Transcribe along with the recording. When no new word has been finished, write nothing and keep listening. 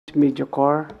Media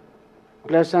Corps.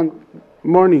 Pleasant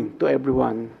morning to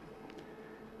everyone.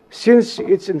 Since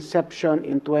its inception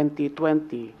in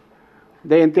 2020,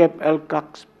 the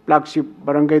Ntf-Elcac flagship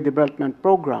Barangay Development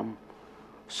Program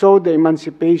saw the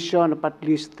emancipation of at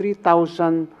least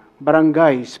 3,000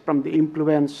 barangays from the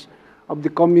influence of the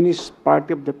Communist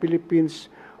Party of the Philippines,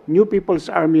 New People's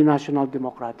Army National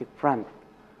Democratic Front.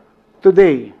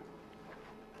 Today,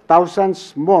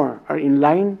 thousands more are in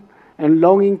line and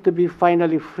longing to be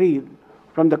finally freed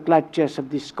from the clutches of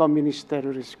this communist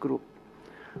terrorist group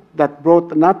that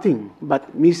brought nothing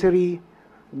but misery,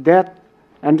 death,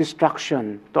 and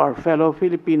destruction to our fellow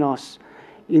Filipinos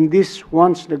in these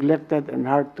once neglected and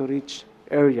hard-to-reach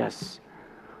areas.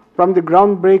 From the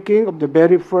groundbreaking of the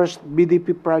very first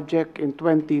BDP project in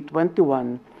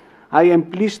 2021, I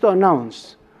am pleased to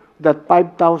announce that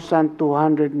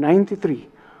 5,293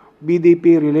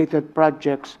 BDP-related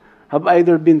projects have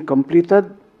either been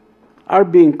completed, are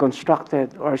being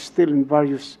constructed, or are still in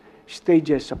various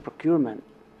stages of procurement.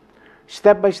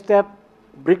 Step by step,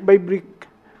 brick by brick,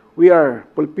 we are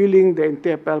fulfilling the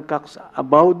Ntf-Elcac's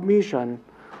avowed mission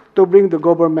to bring the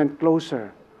government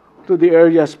closer to the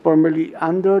areas formerly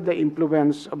under the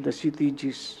influence of the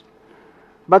CTGs.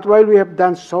 But while we have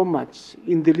done so much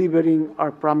in delivering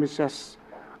our promises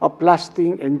of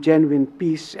lasting and genuine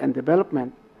peace and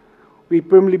development, we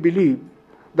firmly believe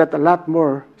that a lot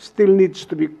more still needs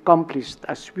to be accomplished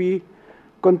as we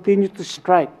continue to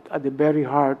strike at the very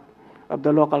heart of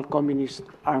the local communist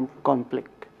armed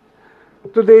conflict.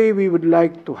 Today, we would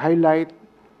like to highlight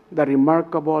the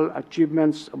remarkable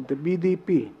achievements of the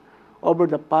BDP over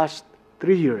the past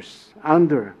 3 years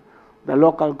under the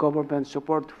Local Government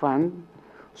Support Fund,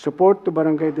 Support to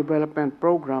Barangay Development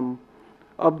Program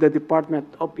of the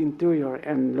Department of Interior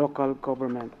and Local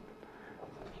Government.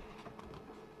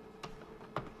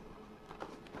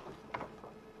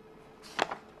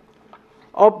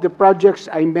 Of the projects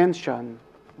I mentioned,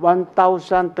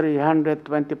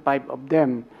 1,325 of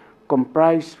them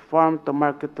comprise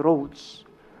farm-to-market roads,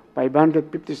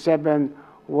 557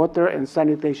 water and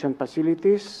sanitation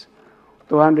facilities,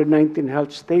 219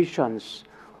 health stations,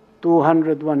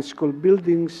 201 school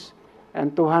buildings,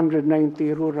 and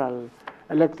 290 rural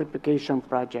electrification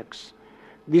projects.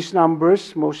 These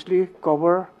numbers mostly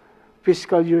cover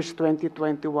fiscal years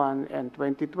 2021 and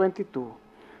 2022,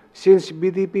 since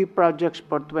BDP projects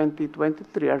for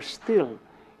 2023 are still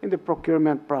in the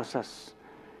procurement process.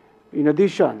 In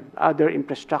addition, other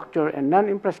infrastructure and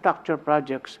non-infrastructure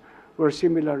projects were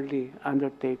similarly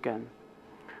undertaken.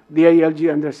 DILG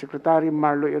Undersecretary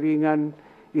Marlo Iringan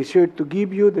is here to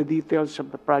give you the details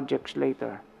of the projects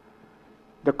later.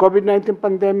 The COVID-19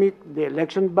 pandemic, the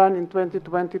election ban in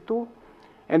 2022,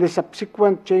 and the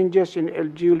subsequent changes in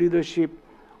LGU leadership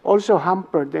also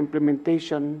hampered the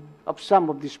implementation of some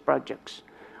of these projects.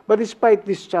 But despite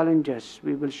these challenges,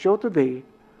 we will show today,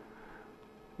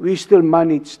 we still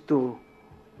managed to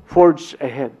forge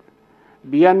ahead.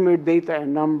 Beyond mere data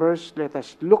and numbers, let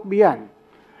us look beyond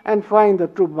and find the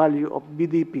true value of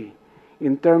BDP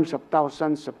in terms of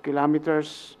thousands of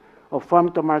kilometers of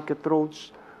farm-to-market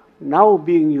roads now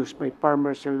being used by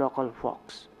farmers and local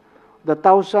folks. The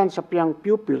thousands of young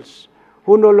pupils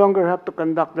who no longer have to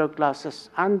conduct their classes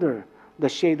under the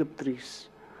shade of trees.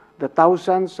 The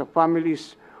thousands of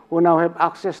families who now have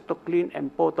access to clean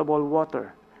and potable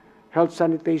water, health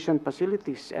sanitation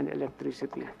facilities, and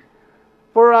electricity.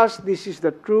 For us, this is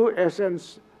the true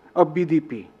essence of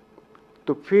BDP,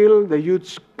 to fill the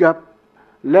huge gap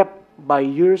left by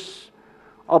years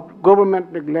of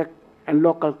government neglect and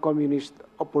local communist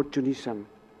opportunism.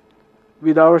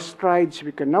 With our strides,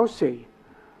 we can now say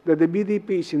that the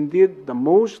BDP is indeed the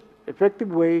most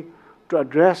effective way to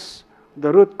address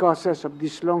the root causes of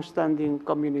this long-standing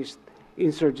communist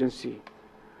insurgency.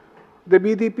 The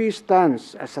BDP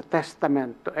stands as a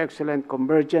testament to excellent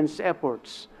convergence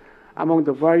efforts among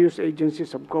the various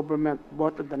agencies of government,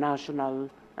 both at the national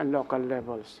and local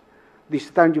levels.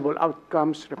 These tangible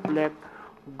outcomes reflect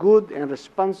good and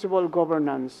responsible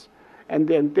governance and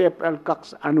the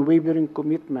Ntf-Elcac's unwavering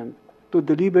commitment to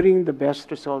delivering the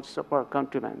best results of our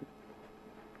countrymen.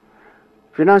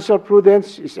 Financial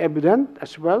prudence is evident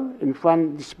as well in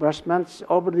fund disbursements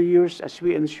over the years as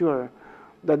we ensure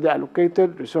that the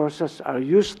allocated resources are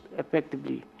used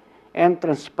effectively and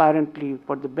transparently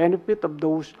for the benefit of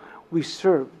those we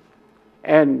serve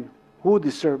and who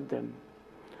deserve them.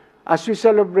 As we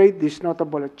celebrate these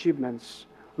notable achievements,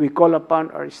 we call upon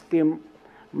our esteemed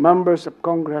members of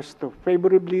Congress to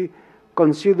favorably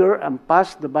consider and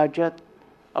pass the budget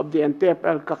of the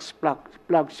Ntf-Elcac's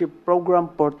flagship program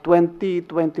for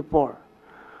 2024.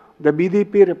 The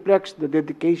BDP reflects the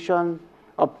dedication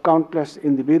of countless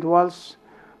individuals,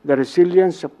 the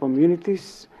resilience of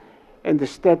communities, and the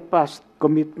steadfast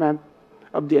commitment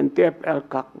of the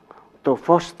Ntf-Elcac to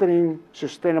fostering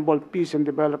sustainable peace and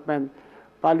development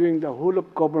following the whole of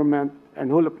government and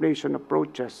whole of nation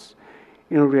approaches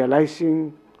in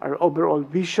realizing our overall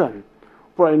vision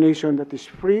for a nation that is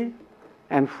free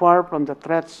and far from the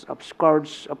threats of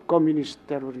scourge of communist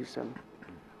terrorism.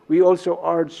 We also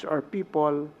urge our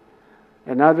people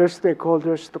and other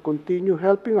stakeholders to continue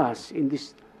helping us in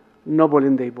this noble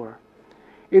endeavor.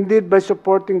 Indeed, by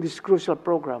supporting this crucial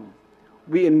program,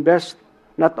 we invest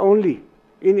not only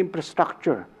in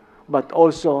infrastructure, but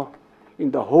also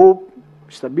in the hope,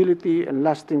 stability, and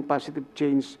lasting positive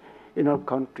change in our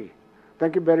country.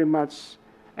 Thank you very much,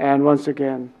 and once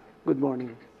again, good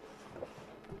morning.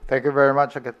 Thank you very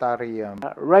much, Secretary.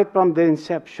 Right from the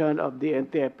inception of the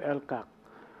Ntf-Elcac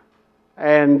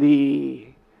and the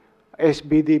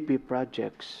SBDP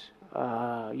projects,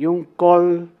 yung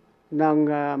call ng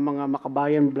mga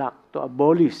makabayan bloc to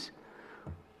abolish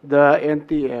the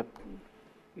NTF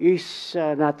is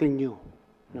nothing new.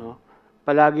 No?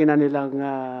 Palagi na nilang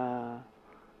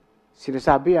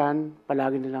sinasabi yan,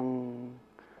 palagi nilang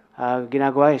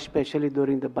ginagawa, especially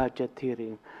during the budget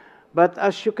hearing. But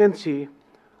as you can see,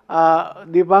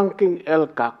 debunking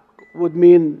ELCAC would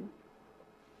mean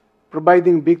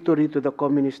providing victory to the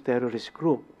communist terrorist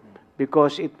group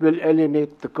because it will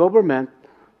alienate the government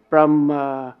from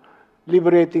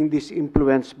liberating these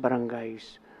influenced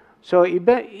barangays. So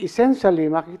essentially,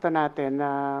 makita natin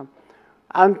na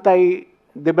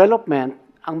anti-development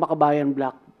ang Makabayan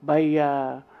Bloc by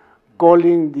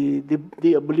calling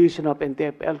the abolition of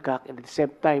Ntf-Elcac and at the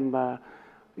same time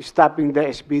stopping the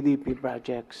SBDP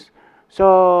projects.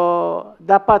 So,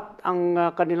 dapat ang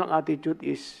kanilang attitude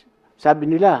is, sabi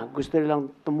nila, gusto nilang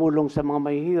tumulong sa mga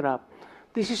mahihirap.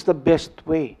 This is the best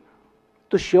way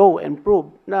to show and prove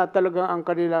na talagang ang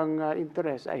kanilang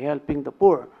interest ay helping the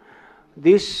poor.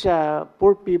 These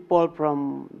poor people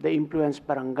from the influenced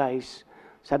barangays,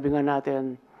 sabi nga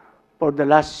natin, for the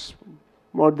last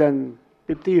more than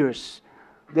 50 years,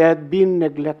 they had been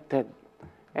neglected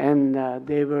and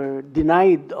they were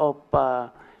denied of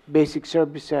basic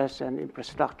services and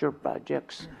infrastructure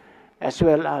projects, as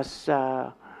well as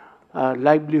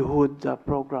livelihood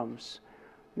programs.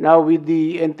 Now, with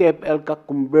the Ntf-Elcac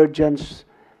convergence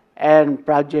and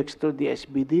projects to the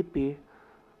SBDP,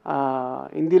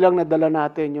 hindi lang nadala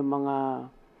natin yung mga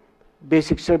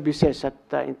basic services at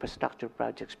infrastructure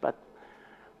projects, but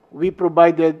we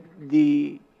provided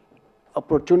the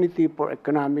opportunity for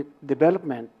economic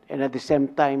development and at the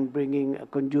same time bringing a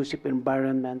conducive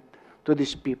environment to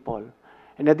these people.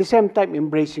 And at the same time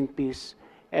embracing peace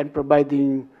and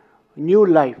providing new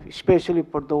life, especially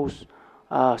for those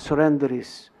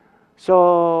surrenderies.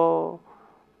 So,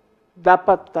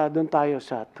 dapat doon tayo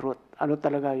sa truth. Ano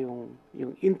talaga yung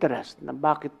interest na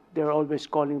bakit they're always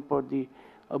calling for the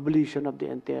abolition of the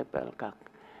Ntf-Elcac.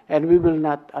 And we will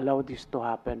not allow this to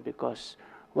happen because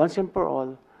once and for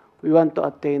all, we want to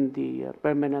attain the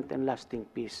permanent and lasting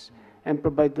peace and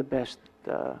provide the best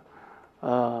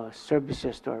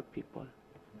services to our people.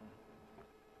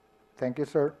 Thank you,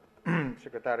 sir.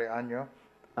 Secretary Anyo.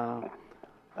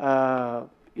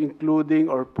 Including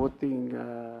or putting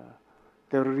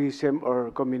terrorism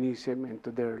or communism into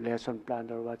their lesson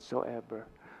plan or whatsoever.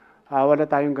 Wala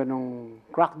tayong ganong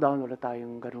crackdown, wala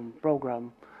tayong ganong program.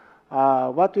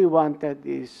 What we wanted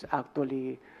is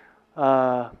actually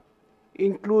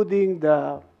including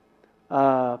the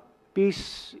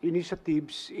peace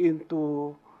initiatives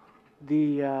into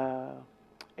the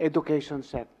education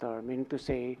sector, meaning to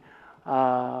say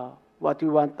what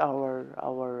we want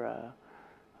our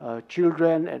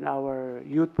children and our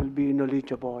youth will be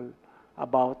knowledgeable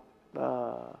about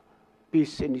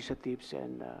peace initiatives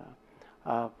and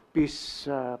peace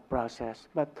process.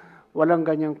 But walang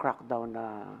ganyang crackdown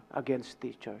against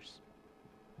teachers.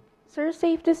 Sir,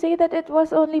 safe to say that it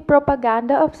was only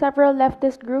propaganda of several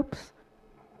leftist groups?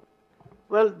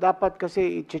 Well, dapat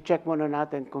kasi i-check muna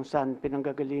natin kung saan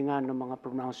pinanggagalingan ng mga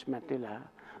pronouncement nila.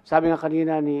 Sabi nga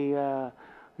kanina ni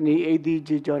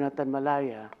ADG Jonathan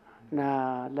Malaya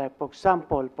na, like for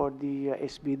example, for the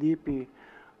SBDP,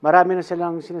 marami na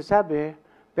silang sinasabi,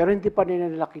 pero hindi pa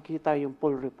nila nakikita yung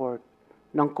full report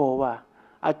ng COA.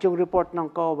 At yung report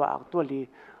ng COA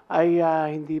actually ay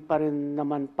hindi pa rin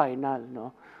naman final.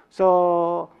 No?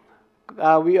 So,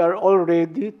 we are all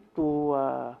ready to...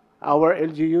 our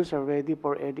LGUs are ready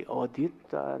for any audit.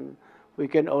 We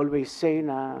can always say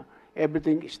na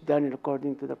everything is done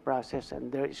according to the process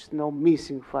and there is no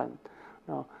missing fund.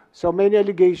 No. So many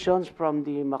allegations from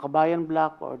the Makabayan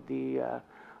Bloc or the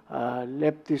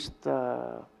leftist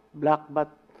bloc, but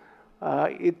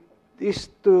it is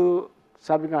to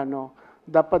sabi nga, no,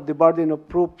 dapat the burden of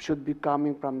proof should be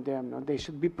coming from them. No? They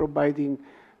should be providing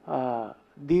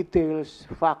details,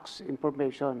 facts,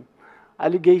 information.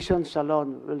 Allegations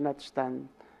alone will not stand.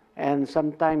 And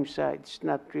sometimes it's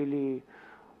not really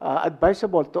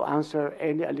advisable to answer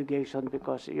any allegation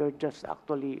because you're just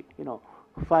actually,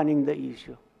 fanning the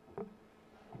issue.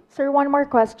 Sir, one more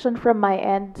question from my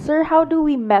end. Sir, how do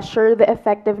we measure the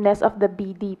effectiveness of the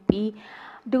BDP?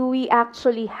 Do we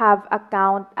actually have a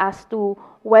count as to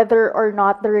whether or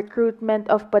not the recruitment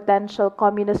of potential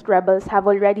communist rebels have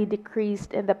already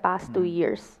decreased in the past 2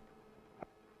 years?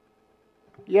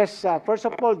 Yes, first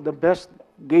of all, the best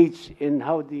gauge in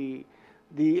how the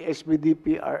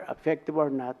SBDP are effective or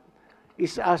not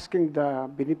is asking the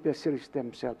beneficiaries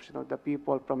themselves, the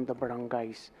people from the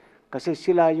barangays. Kasi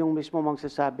sila yung mismo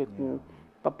magsasabi kung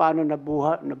paano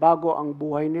nabago ang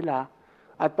buhay nila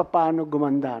at paano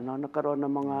gumanda, nagkaroon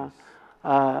ng mga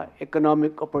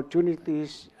economic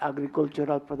opportunities,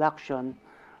 agricultural production.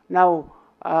 Now,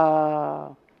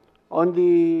 on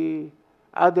the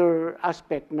other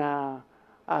aspect na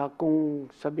kung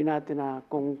sabi natin na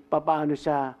kung paano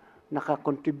siya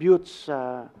nakakontribute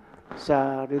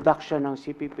sa reduction ng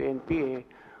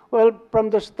CPP-NPA, well, from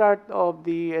the start of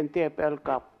the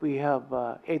Ntf-Elcac, we have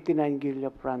 89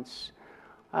 guerrilla fronts.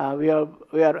 We are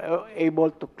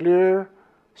able to clear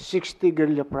 60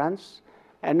 guerrilla fronts,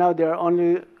 and now there are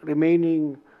only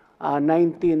remaining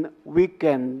 19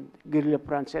 weakened guerrilla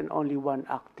fronts and only 1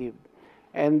 active.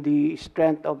 And the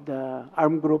strength of the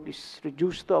armed group is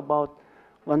reduced to about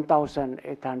 1,800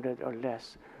 or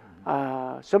less.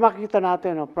 So makikita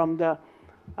natin from the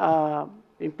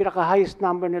yung pinaka-highest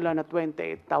number nila na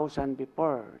 28,000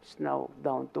 before, it's now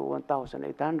down to 1,800,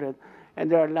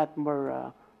 and there are a lot more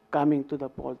coming to the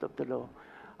fold of the law.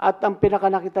 At ang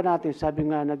pinaka-nakita natin, sabi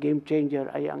nga na game changer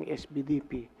ay ang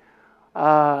SBDP.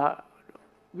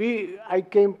 I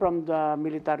came from the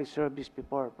military service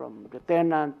before, from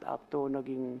lieutenant up to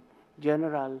naging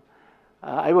general.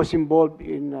 I was involved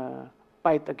in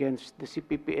fight against the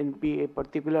CPP-NPA,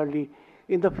 particularly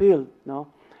in the field,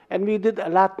 And we did a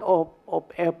lot of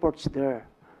efforts there.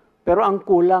 Pero ang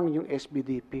kulang yung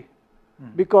SBDP.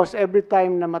 Because every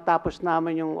time na matapos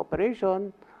namin yung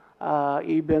operation,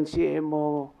 even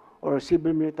CMO or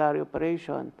civil military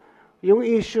operation, yung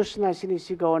issues na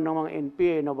sinisigawan ng mga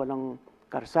NPA na walang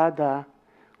karsada,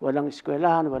 walang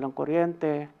eskwelahan, walang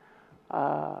kuryente,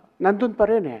 nandun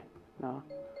pa rin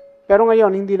Pero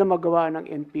ngayon, hindi na magawa ng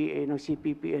NPA, ng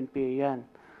CPP-NPA yan.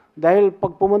 Dahil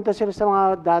pag pumunta sila sa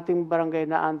mga dating barangay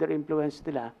na under influence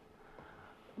nila,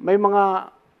 may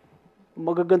mga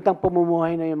magagandang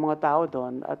pamumuhay na yung mga tao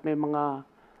doon at may mga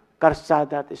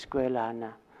karsada at eskwela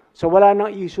na. So wala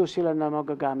nang issue sila na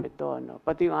magagamit doon.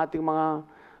 Pati yung ating mga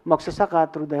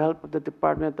magsasaka through the help of the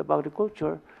Department of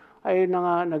Agriculture ay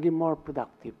naging more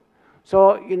productive.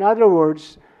 So in other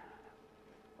words,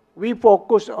 we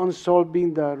focus on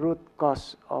solving the root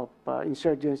cause of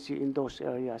insurgency in those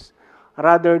areas,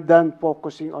 rather than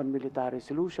focusing on military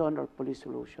solution or police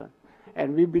solution.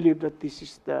 And we believe that this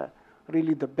is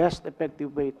really the best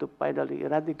effective way to finally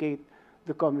eradicate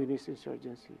the communist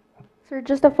insurgency. Sir,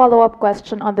 just a follow-up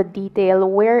question on the detail.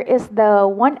 Where is the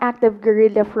 1 active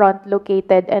guerrilla front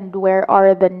located and where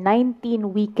are the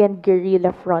 19 weakened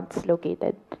guerrilla fronts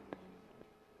located?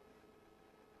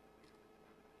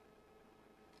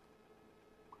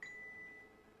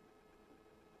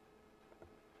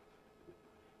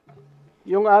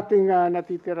 Yung ating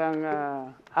natitirang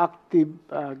active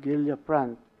guerrilla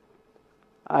front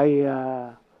ay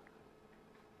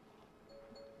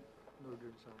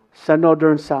sa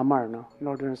Northern Samar,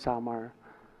 Northern Samar.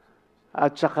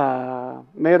 At saka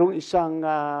merong isang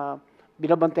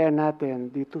binabantayan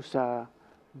natin dito sa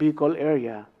Bicol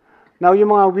area. Now,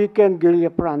 yung mga weekend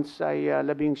guerrilla fronts ay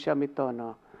 11 ito,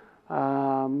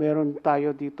 meron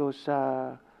tayo dito sa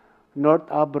North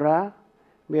Abra,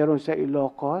 meron sa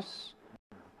Ilocos,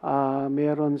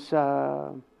 meron sa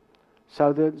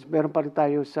meron pa rin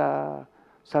tayo sa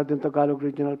Southern Tagalog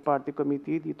Regional Party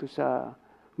Committee dito sa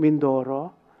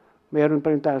Mindoro. Meron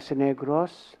pa rin tayo sa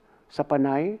Negros, sa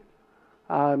Panay.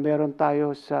 Meron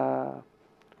tayo sa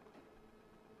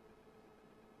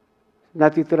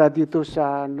natitira dito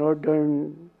sa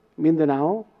Northern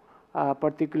Mindanao,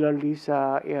 particularly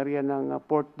sa area ng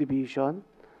Port Division.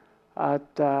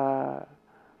 At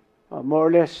more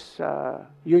or less,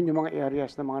 yun yung mga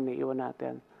areas na mga naiwan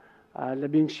natin.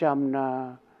 11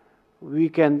 na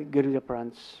weekend guerrilla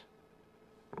fronts.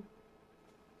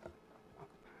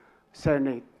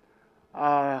 Senate.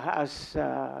 As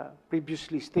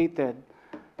previously stated,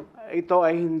 ito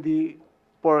ay hindi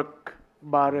pork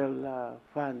barrel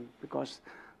fund because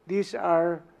these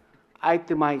are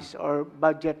itemize or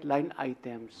budget line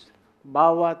items.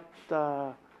 Bawat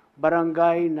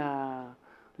barangay na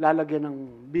lalagyan ng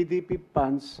BDP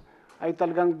funds ay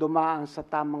talagang dumaan sa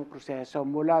tamang proseso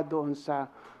mula doon sa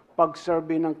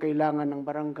pag-survey ng kailangan ng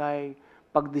barangay,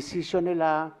 pag-desisyon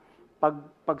nila,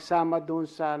 pagsama doon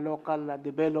sa local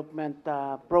development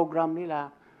program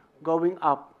nila, going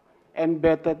up, and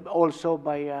vetted also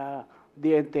by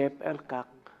the Ntf-Elcac,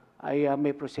 ay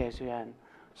may proseso yan.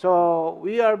 So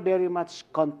we are very much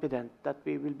confident that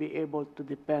we will be able to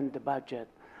defend the budget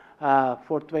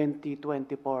for 2024,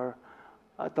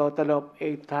 a total of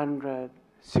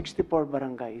 864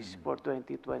 barangays for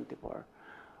 2024.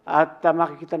 At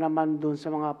makikita naman dun sa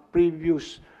mga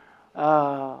previous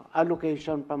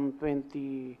allocation from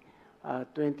 2021,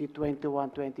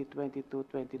 2022,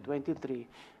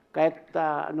 2023, kahit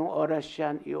anong oras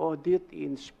yan i-audit,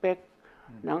 i-inspect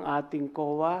ng ating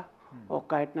COA o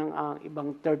kahit ng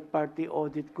ibang third-party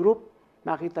audit group,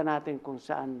 nakita natin kung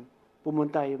saan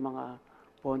pumunta yung mga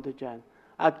pondo dyan.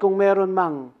 At kung meron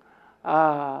mang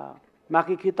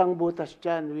makikitang butas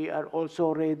dyan, we are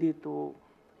also ready to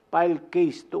file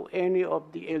case to any of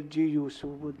the LGUs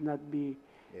who would not be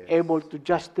able to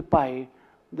justify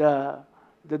the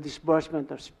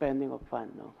disbursement or spending of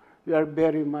fund. No? We are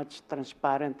very much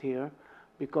transparent here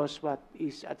because what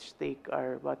is at stake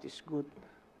are what is good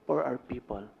for our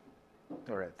people.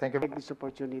 All right. Thank you. Take this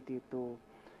opportunity to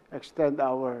extend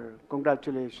our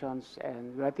congratulations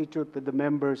and gratitude to the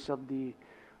members of the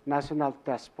National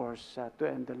Task Force to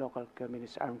end the local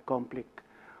communities armed conflict.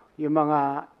 Yung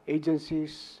mga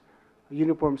agencies,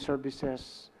 uniform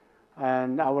services,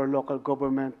 and our local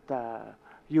government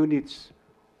units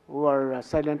who are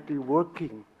silently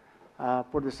working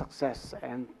for the success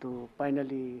and to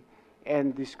finally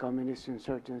end this communist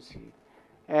insurgency.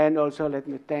 And also let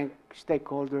me thank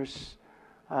stakeholders,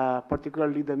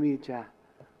 particularly the media,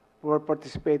 who are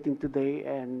participating today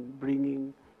and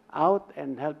bringing out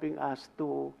and helping us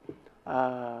to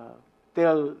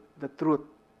tell the truth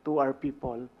to our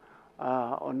people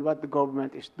on what the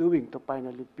government is doing to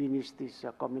finally finish this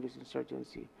communist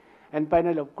insurgency. And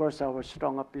finally, of course, our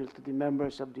strong appeal to the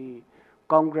members of the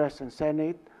Congress and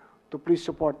Senate to please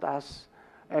support us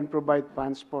and provide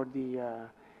funds for the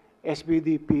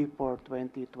SBDP for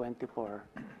 2024.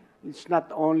 It's not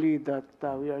only that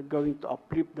we are going to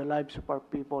uplift the lives of our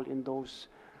people in those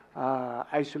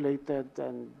isolated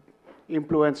and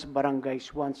influenced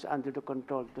barangays once under the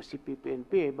control of the CPP and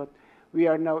PA, but we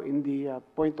are now in the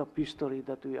point of history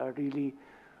that we are really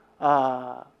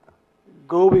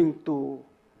going to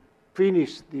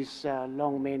finish this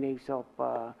long menace of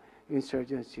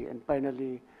insurgency, and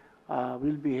finally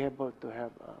we'll be able to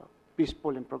have a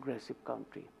peaceful and progressive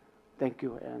country. Thank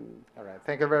you, and All right.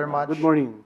 Thank you very much. good morning.